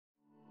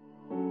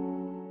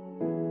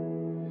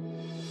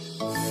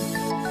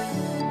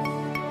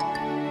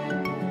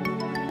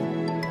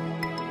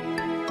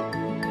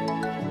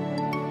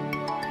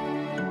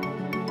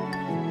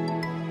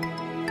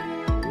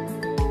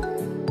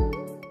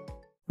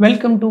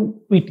Welcome to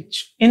Veteach.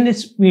 In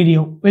this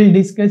video, we'll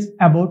discuss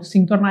about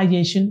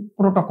synchronization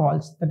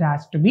protocols that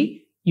has to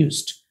be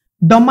used,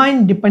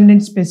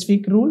 domain-dependent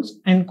specific rules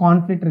and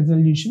conflict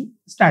resolution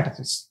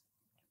strategies.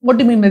 What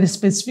do you mean by the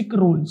specific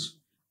rules?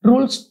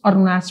 Rules are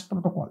known as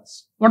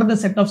protocols. What are the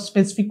set of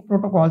specific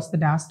protocols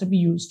that has to be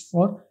used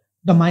for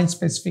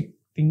domain-specific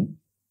thing?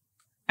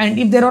 And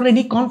if there are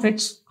any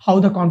conflicts, how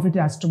the conflict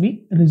has to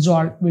be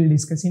resolved, we'll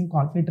discuss in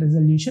conflict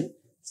resolution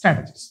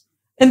strategies.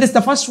 In this,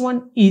 the first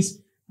one is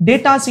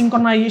data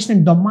synchronization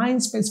in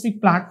domain-specific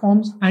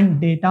platforms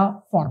and data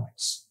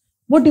formats.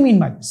 What do you mean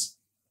by this?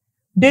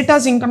 Data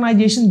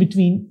synchronization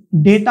between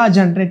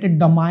data-generated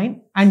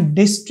domain and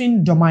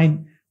destined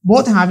domain,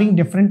 both having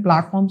different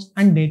platforms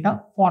and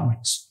data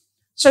formats.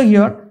 So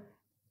here,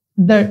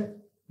 the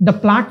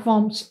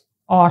platforms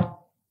or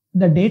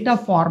the data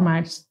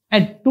formats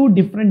at two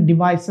different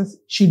devices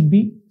should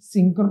be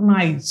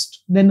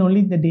synchronized. Then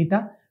only the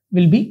data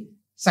will be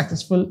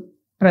successful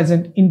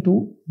present in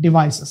two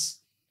devices.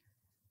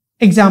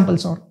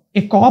 Examples are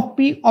a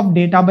copy of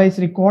database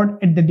record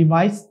at the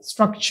device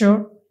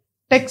structure,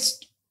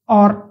 text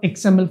or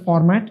XML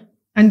format,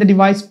 and the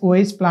device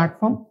OS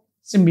platform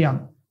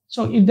Symbian.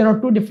 So if there are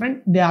two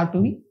different, they have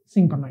to be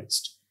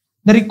synchronized.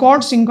 The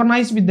record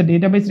synchronized with the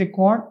database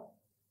record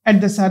at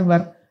the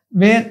server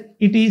where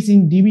it is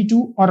in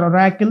DB2 or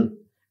Oracle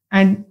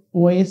and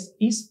OS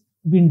is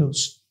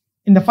Windows.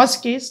 In the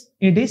first case,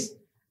 it is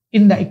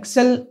in the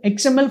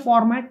XML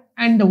format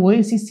and the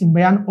OS is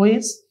Symbian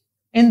OS.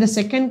 In the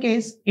second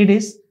case, it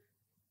is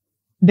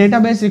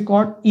database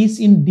record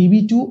is in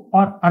DB2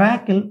 or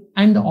Oracle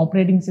and the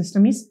operating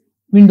system is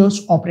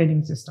Windows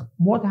operating system.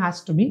 Both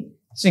has to be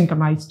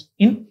synchronized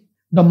in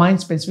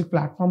domain-specific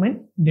platform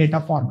and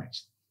data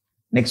formats.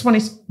 Next one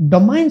is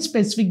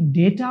domain-specific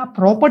data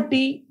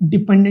property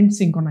dependent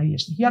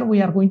synchronization. Here we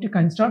are going to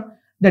consider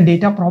the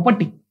data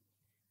property.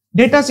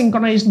 Data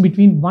synchronization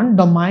between one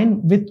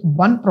domain with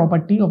one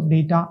property of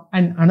data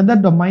and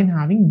another domain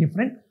having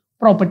different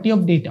property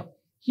of data.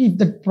 If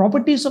the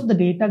properties of the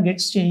data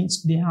gets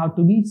changed, they have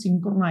to be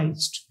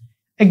synchronized.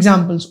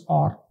 Examples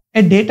are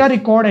a data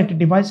record at a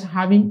device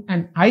having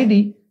an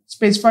ID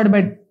specified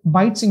by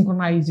byte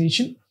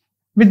synchronization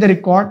with the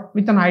record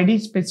with an ID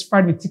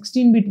specified with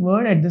 16-bit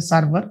word at the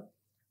server,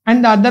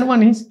 and the other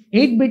one is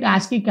 8-bit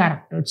ASCII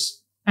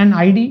characters and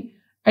ID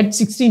at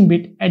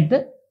 16-bit at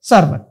the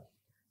server.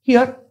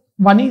 Here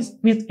one is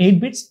with 8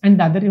 bits and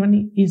the other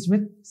one is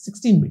with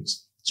 16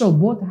 bits. So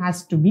both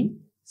has to be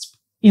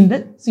in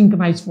the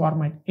synchronized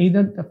format.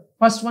 Either the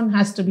first one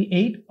has to be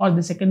 8 or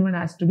the second one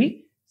has to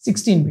be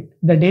 16-bit.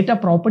 The data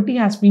property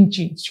has been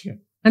changed here.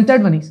 And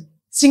third one is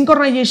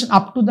synchronization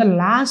up to the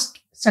last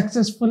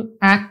successful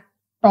act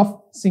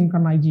of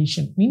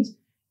synchronization. Means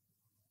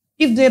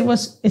if there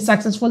was a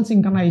successful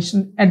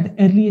synchronization at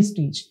the earliest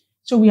stage,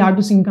 so we have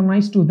to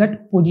synchronize to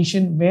that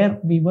position where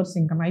we were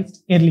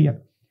synchronized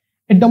earlier.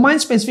 A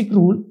domain-specific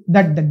rule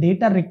that the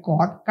data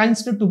record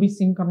considered to be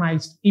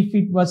synchronized if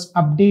it was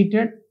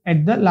updated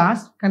at the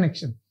last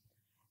connection.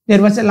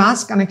 There was a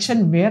last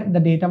connection where the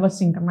data was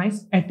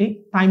synchronized at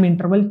a time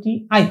interval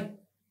ti.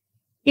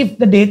 If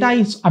the data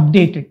is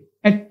updated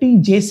at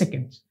tj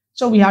seconds,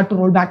 so we have to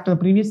roll back to the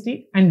previous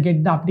state and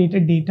get the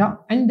updated data,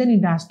 and then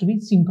it has to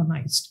be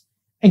synchronized.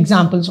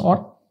 Examples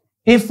are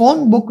a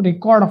phone book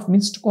record of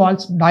missed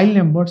calls, dial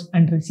numbers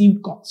and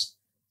received calls.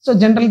 So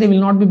generally they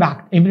will not be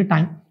backed every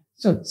time.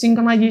 So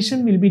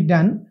synchronization will be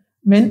done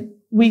when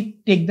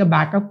we take the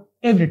backup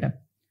every time.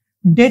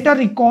 Data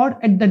record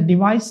at the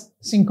device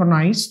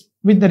synchronized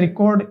with the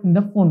record in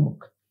the phone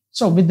book.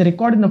 So with the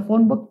record in the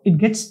phone book, it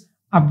gets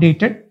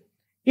updated.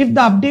 If the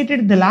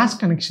updated the last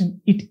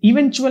connection, it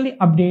eventually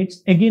updates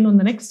again on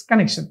the next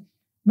connection.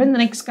 When the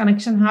next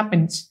connection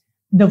happens,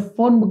 the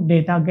phone book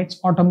data gets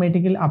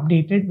automatically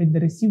updated with the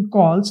received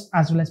calls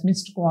as well as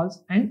missed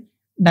calls and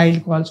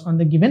dialed calls on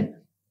the given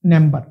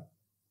number.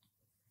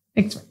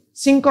 Next one,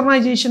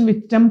 synchronization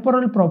with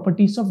temporal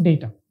properties of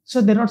data. So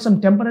there are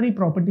some temporary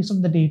properties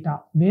of the data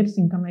where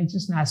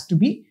synchronization has to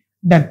be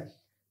done.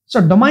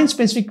 So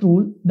domain-specific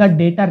rule, the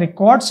data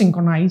record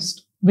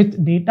synchronized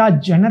with data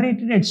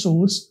generated at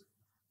source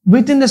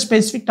within the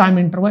specific time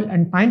interval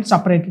and time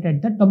separated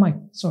at the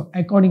domain. So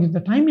according to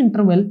the time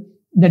interval,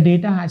 the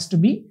data has to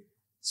be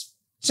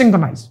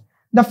synchronized.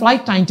 The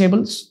flight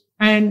timetables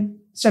and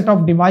set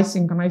of device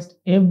synchronized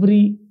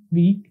every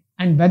week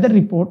and weather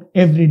report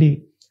every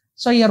day.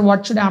 So here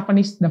what should happen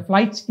is the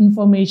flight's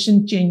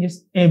information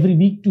changes every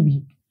week to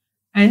week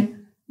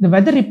and the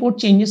weather report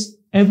changes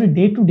every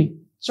day to day.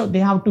 So they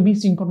have to be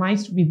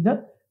synchronized with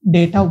the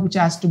data which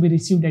has to be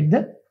received at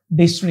the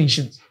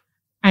destinations.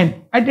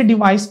 And at the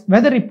device,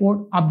 weather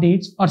report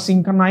updates are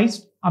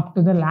synchronized up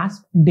to the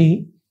last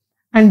day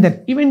and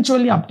then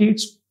eventually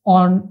updates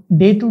on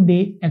day to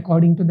day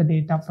according to the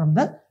data from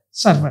the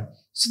server.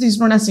 So this is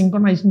known as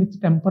synchronization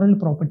with temporal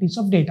properties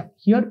of data.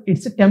 Here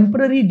it's a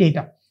temporary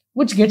data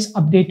which gets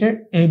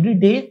updated every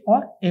day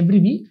or every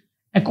week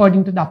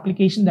according to the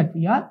application that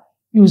we are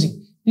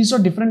using. These are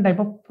different type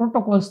of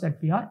protocols that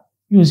we are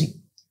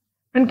using.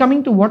 And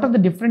coming to what are the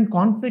different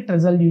conflict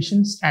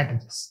resolution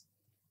strategies.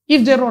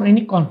 if there are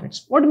any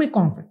conflicts. What do you mean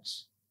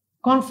conflicts?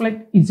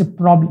 Conflict is a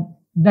problem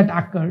that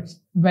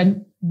occurs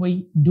when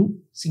we do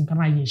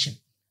synchronization.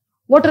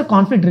 What are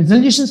conflict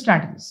resolution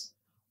strategies?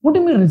 What do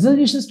you mean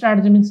resolution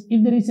strategy means?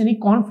 If there is any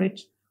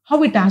conflict,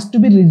 how it has to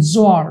be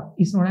resolved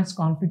is known as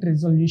conflict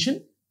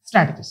resolution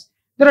strategies.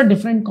 There are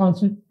different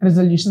conflict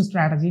resolution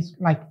strategies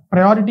like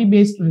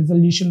priority-based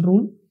resolution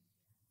rule,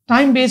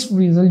 time-based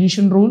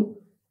resolution rule,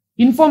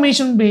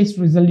 information-based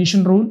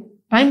resolution rule,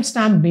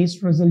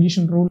 timestamp-based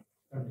resolution rule.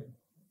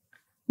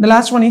 The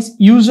last one is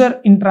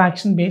user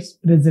interaction-based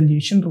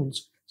resolution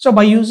rules. So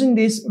by using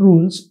these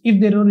rules, if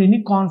there are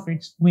any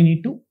conflicts, we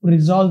need to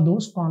resolve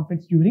those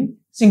conflicts during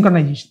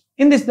synchronization.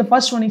 In this, the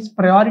first one is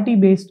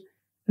priority-based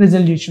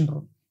resolution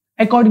rule.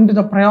 According to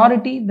the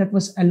priority that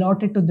was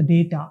allotted to the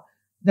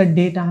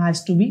data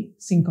has to be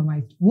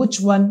synchronized.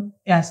 Which one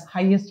has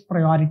highest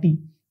priority?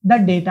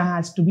 That data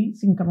has to be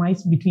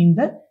synchronized between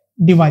the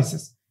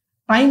devices.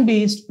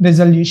 Time-based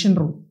resolution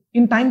rule.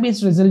 In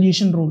time-based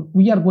resolution rule,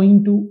 we are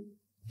going to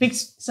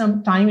fix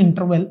some time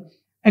interval.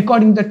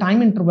 According to the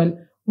time interval,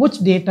 which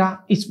data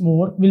is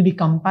more will be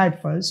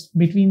compared first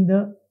between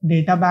the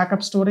data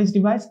backup storage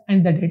device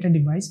and the data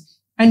device,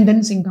 and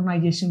then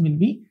synchronization will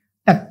be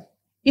done.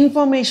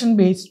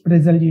 Information-based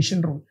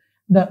resolution rule.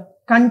 The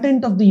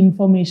content of the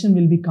information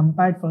will be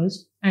compared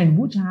first, and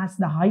which has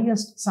the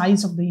highest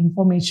size of the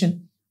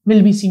information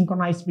will be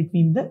synchronized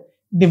between the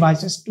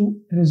devices to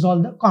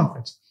resolve the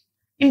conflicts.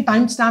 In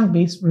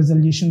timestamp-based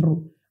resolution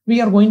rule, we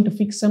are going to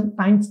fix some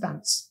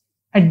timestamps.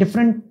 At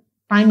different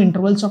time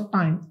intervals of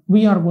time,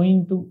 we are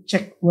going to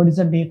check what is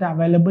the data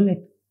available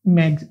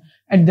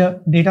at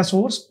the data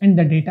source and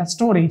the data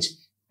storage,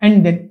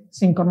 and then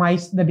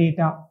synchronize the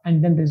data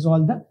and then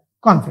resolve the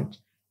conflict.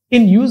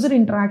 In user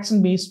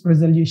interaction based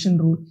resolution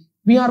rule,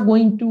 we are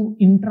going to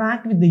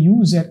interact with the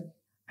user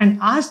and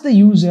ask the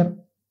user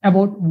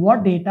about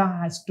what data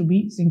has to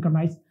be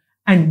synchronized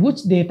and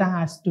which data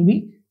has to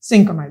be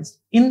synchronized.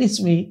 In this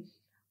way,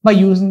 by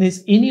using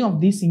any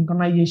of these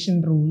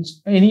synchronization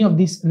rules, any of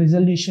these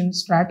resolution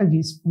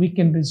strategies, we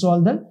can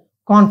resolve the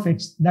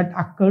conflicts that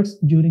occurs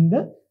during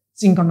the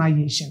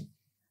synchronization.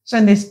 So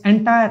in this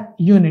entire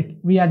unit,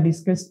 we are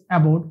discussed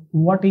about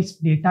what is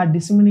data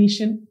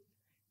dissemination,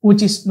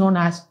 which is known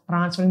as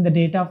transferring the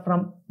data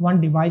from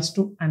one device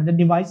to another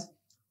device.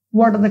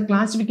 What are the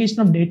classification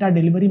of data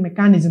delivery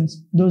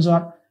mechanisms? Those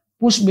are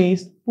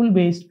push-based,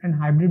 pull-based, and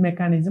hybrid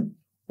mechanism.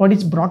 What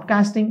is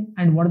broadcasting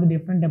and what are the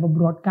different type of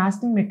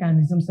broadcasting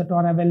mechanisms that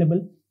are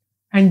available.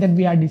 And then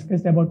we are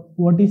discussed about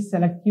what is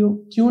selective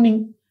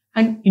tuning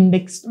and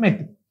indexed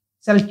method.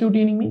 Selective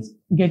tuning means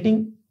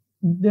getting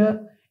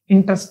the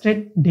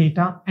interested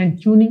data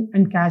and tuning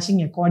and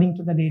caching according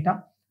to the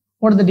data.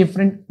 What are the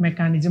different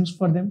mechanisms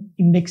for them?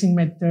 Indexing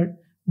method,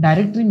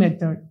 directory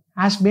method,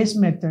 hash-based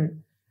method,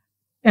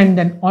 and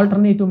then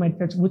alternative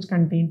methods which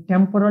contain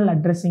temporal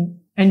addressing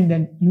and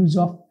then use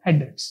of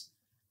headers.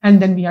 And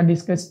then we are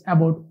discussed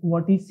about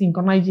what is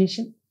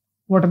synchronization,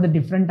 what are the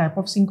different type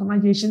of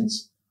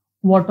synchronizations,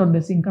 what are the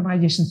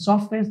synchronization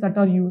softwares that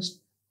are used,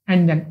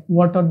 and then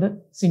what are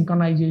the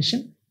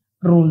synchronization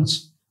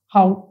rules,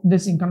 how the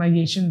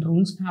synchronization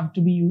rules have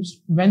to be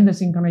used, when the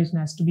synchronization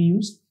has to be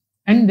used,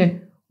 and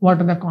then what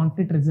are the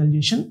conflict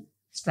resolution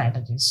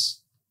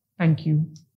strategies. Thank you.